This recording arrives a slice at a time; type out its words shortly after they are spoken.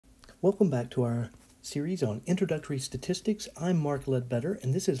Welcome back to our series on Introductory Statistics. I'm Mark Ledbetter,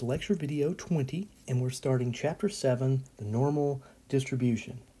 and this is lecture video 20, and we're starting Chapter 7, the normal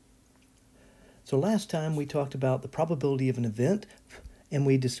distribution. So last time we talked about the probability of an event, and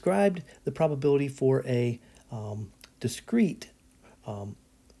we described the probability for a discrete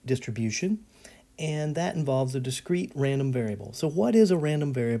distribution, and that involves a discrete random variable. So what is a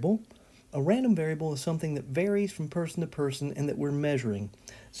random variable? A random variable is something that varies from person to person and that we're measuring.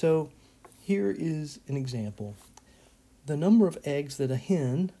 So here is an example. The number of eggs that a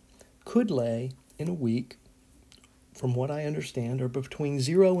hen could lay in a week, from what I understand, are between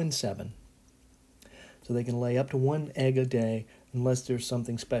 0 and 7. So they can lay up to 1 egg a day unless there's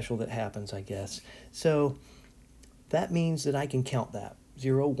something special that happens, I guess. So that means that I can count that.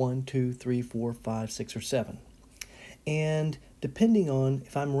 0, 1, 2, 3, 4, 5, 6, or 7. And depending on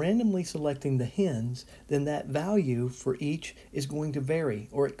if I'm randomly selecting the hens, then that value for each is going to vary,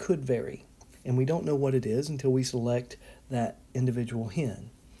 or it could vary. And we don't know what it is until we select that individual hen.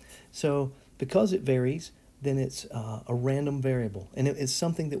 So because it varies, then it's a random variable, and it is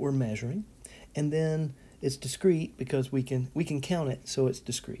something that we're measuring. And then it's discrete because we can count it, so it's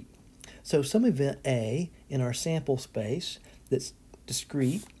discrete. So some event A in our sample space that's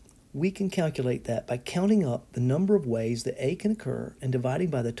discrete, we can calculate that by counting up the number of ways that A can occur and dividing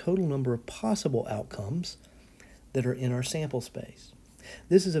by the total number of possible outcomes that are in our sample space.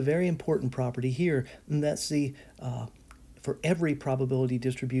 This is a very important property here, and that's for every probability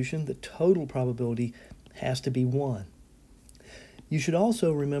distribution, the total probability has to be 1. You should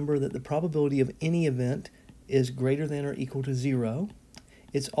also remember that the probability of any event is greater than or equal to 0.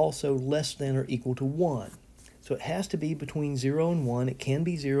 It's also less than or equal to 1. So it has to be between 0 and 1. It can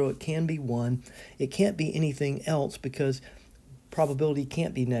be 0, it can be 1. It can't be anything else because probability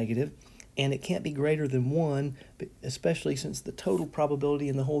can't be negative, and it can't be greater than 1, especially since the total probability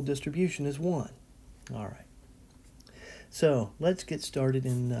in the whole distribution is 1. All right. So let's get started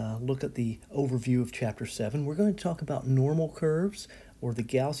and look at the overview of Chapter 7. We're going to talk about normal curves, or the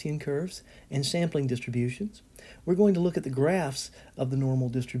Gaussian curves, and sampling distributions. We're going to look at the graphs of the normal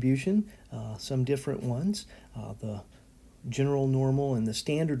distribution, some different ones, the general normal and the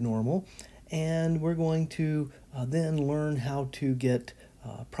standard normal, and we're going to then learn how to get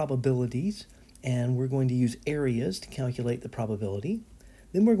probabilities, and we're going to use areas to calculate the probability.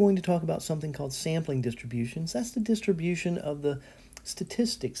 Then we're going to talk about something called sampling distributions. That's the distribution of the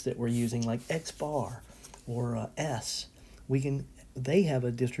statistics that we're using, like X bar or S. They have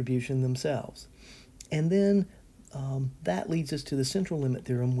a distribution themselves. And then that leads us to the central limit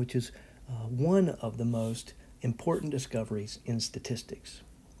theorem, which is one of the most important discoveries in statistics.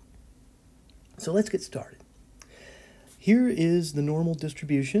 So let's get started. Here is the normal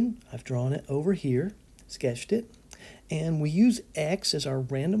distribution. I've drawn it over here, sketched it, and we use X as our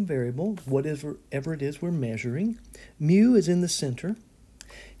random variable, whatever it is we're measuring. Mu is in the center.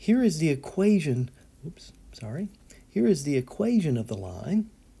 Here is the equation, Here is the equation of the line,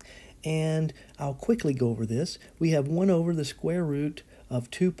 and I'll quickly go over this. We have 1 over the square root of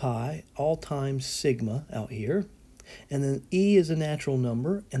 2 pi, all times sigma out here, and then E is a natural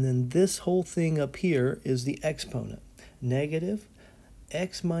number, and then this whole thing up here is the exponent, negative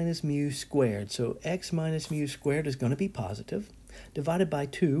x minus mu squared. So x minus mu squared is going to be positive, divided by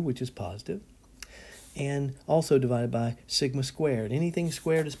 2, which is positive, and also divided by sigma squared. Anything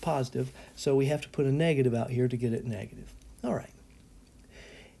squared is positive, so we have to put a negative out here to get it negative. All right.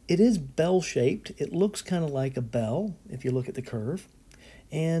 It is bell-shaped. It looks kind of like a bell if you look at the curve.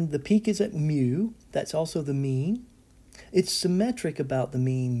 And the peak is at mu. That's also the mean. It's symmetric about the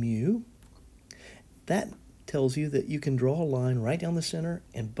mean mu. That tells you that you can draw a line right down the center,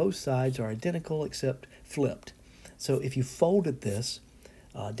 and both sides are identical except flipped. So if you folded this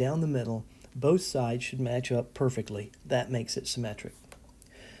down the middle, both sides should match up perfectly. That makes it symmetric.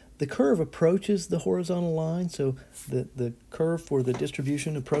 The curve approaches the horizontal line, so the curve for the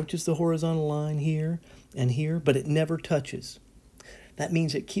distribution approaches the horizontal line here and here, but it never touches. That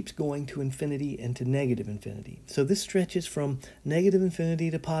means it keeps going to infinity and to negative infinity. So this stretches from negative infinity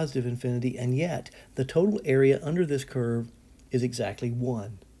to positive infinity, and yet the total area under this curve is exactly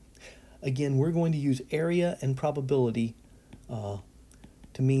 1. Again, we're going to use area and probability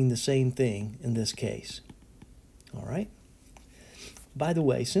to mean the same thing in this case. All right? By the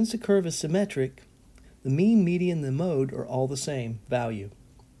way, since the curve is symmetric, the mean, median, and the mode are all the same value.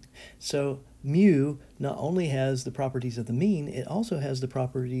 So mu not only has the properties of the mean, it also has the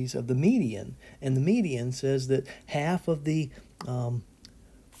properties of the median. And the median says that half of the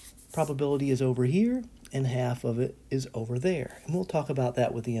probability is over here and half of it is over there. And we'll talk about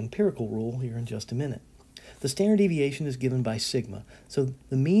that with the empirical rule here in just a minute. The standard deviation is given by sigma. So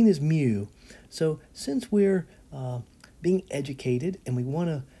the mean is mu. So since we're being educated and we want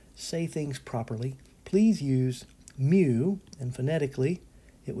to say things properly, please use mu, and phonetically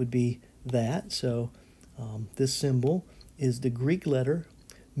it would be that. So this symbol is the Greek letter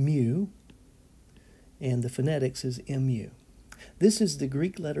mu, and the phonetics is mu. This is the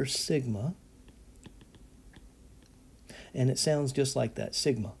Greek letter sigma, and it sounds just like that,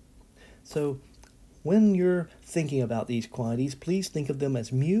 sigma. So when you're thinking about these quantities, please think of them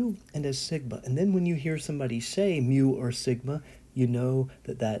as mu and as sigma. And then when you hear somebody say mu or sigma, you know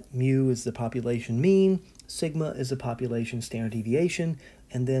that that mu is the population mean, sigma is the population standard deviation,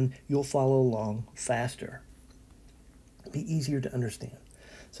 and then you'll follow along faster. It'll be easier to understand.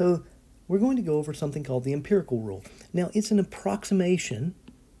 So we're going to go over something called the empirical rule. Now, it's an approximation.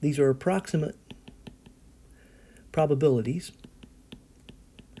 These are approximate probabilities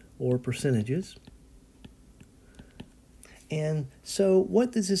or percentages. And so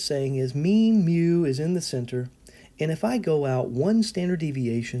what this is saying is mean mu is in the center, and if I go out one standard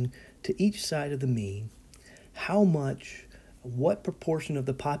deviation to each side of the mean, how much, what proportion of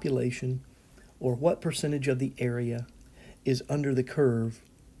the population or what percentage of the area is under the curve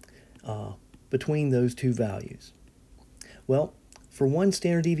between those two values? Well, for one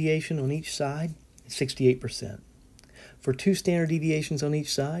standard deviation on each side, 68%. For two standard deviations on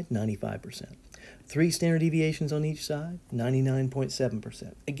each side, 95%. 3 standard deviations on each side,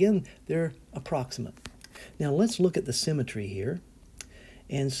 99.7%. Again, they're approximate. Now let's look at the symmetry here.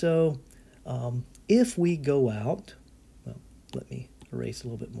 And so if we go out, well, let me erase a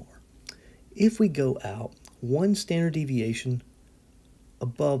little bit more. If we go out one standard deviation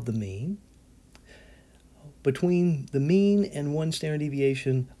above the mean, between the mean and one standard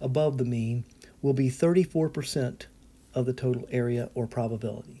deviation above the mean will be 34% of the total area or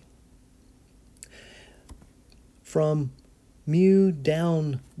probability. From mu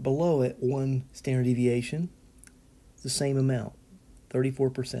down below it, one standard deviation, the same amount,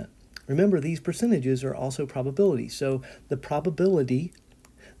 34%. Remember, these percentages are also probabilities. So the probability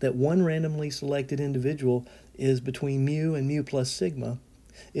that one randomly selected individual is between mu and mu plus sigma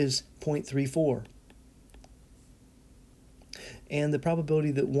is 0.34. And the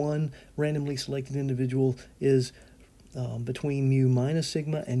probability that one randomly selected individual is between mu minus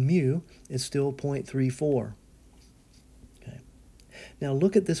sigma and mu is still 0.34. Now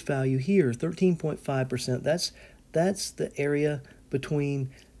look at this value here, 13.5%. That's the area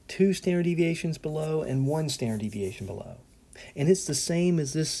between 2 standard deviations below and 1 standard deviation below. And it's the same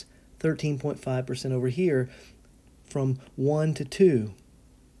as this 13.5% over here from 1 to 2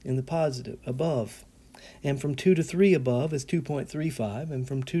 in the positive above. And from 2 to 3 above is 2.35, and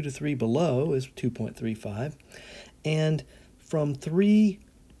from 2 to 3 below is 2.35. And from 3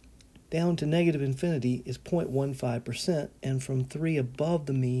 down to negative infinity is 0.15%, and from 3 above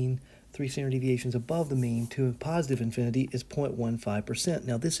the mean, 3 standard deviations above the mean to positive infinity is 0.15%.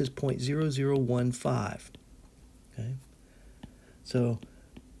 Now this is 0.0015. Okay? So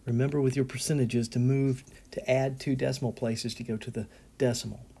remember with your percentages to add 2 decimal places to go to the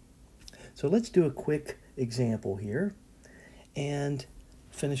decimal. So let's do a quick example here and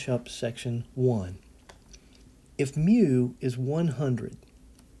finish up section 1. If mu is 100,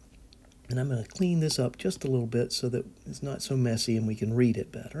 and I'm going to clean this up just a little bit so that it's not so messy and we can read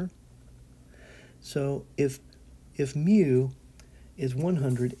it better. So if mu is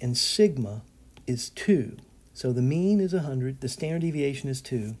 100 and sigma is 2, so the mean is 100, the standard deviation is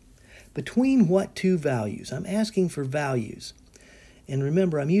 2, between what two values? I'm asking for values. And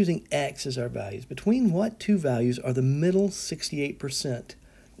remember, I'm using x as our values. Between what two values are the middle 68%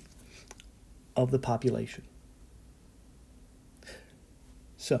 of the population?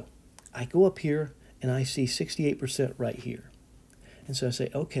 So I go up here and I see 68% right here. And so I say,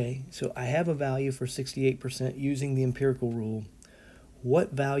 okay, so I have a value for 68% using the empirical rule.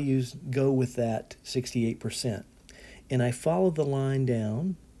 What values go with that 68%? And I follow the line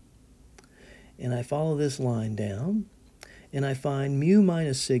down, and I follow this line down, and I find mu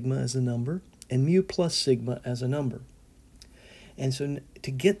minus sigma as a number and mu plus sigma as a number. And so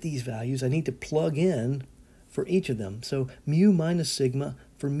to get these values, I need to plug in for each of them. So mu minus sigma,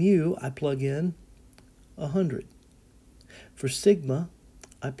 for mu, I plug in 100. For sigma,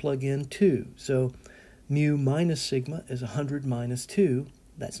 I plug in 2. So mu minus sigma is 100 minus 2.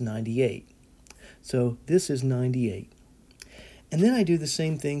 That's 98. So this is 98. And then I do the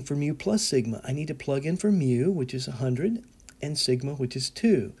same thing for mu plus sigma. I need to plug in for mu, which is 100, and sigma, which is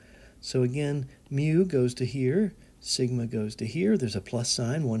 2. So again, mu goes to here, sigma goes to here. There's a plus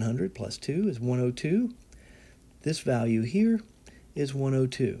sign. 100 plus 2 is 102. This value here is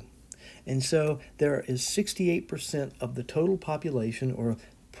 102. And so there is 68% of the total population or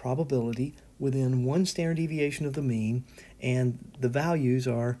probability within one standard deviation of the mean, and the values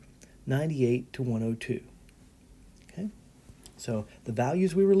are 98 to 102. Okay? So the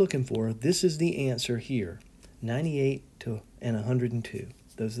values we were looking for, this is the answer here, 98 to and 102.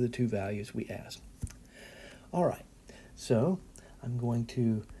 Those are the two values we asked. All right, so I'm going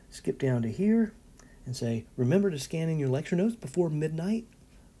to skip down to here and say, remember to scan in your lecture notes before midnight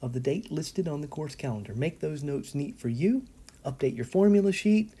of the date listed on the course calendar. Make those notes neat for you. Update your formula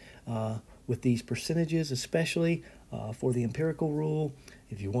sheet with these percentages, especially for the empirical rule.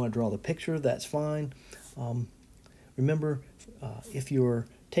 If you want to draw the picture, that's fine. Remember, if you're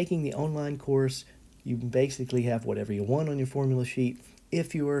taking the online course, you basically have whatever you want on your formula sheet.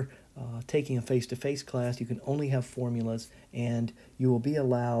 If you're taking a face-to-face class, you can only have formulas, and you will be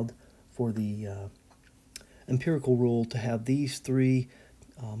allowed for the empirical rule to have these three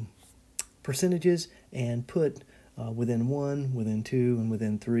percentages and put within 1, within 2, and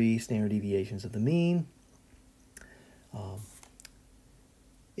within 3 standard deviations of the mean.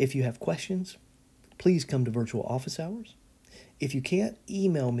 If you have questions, please come to virtual office hours. If you can't,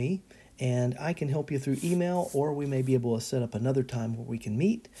 email me, and I can help you through email, or we may be able to set up another time where we can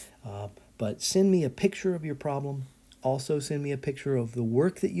meet. But send me a picture of your problem. Also send me a picture of the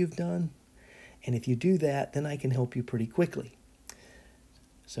work that you've done. And if you do that, then I can help you pretty quickly.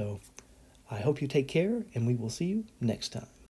 So I hope you take care, and we will see you next time.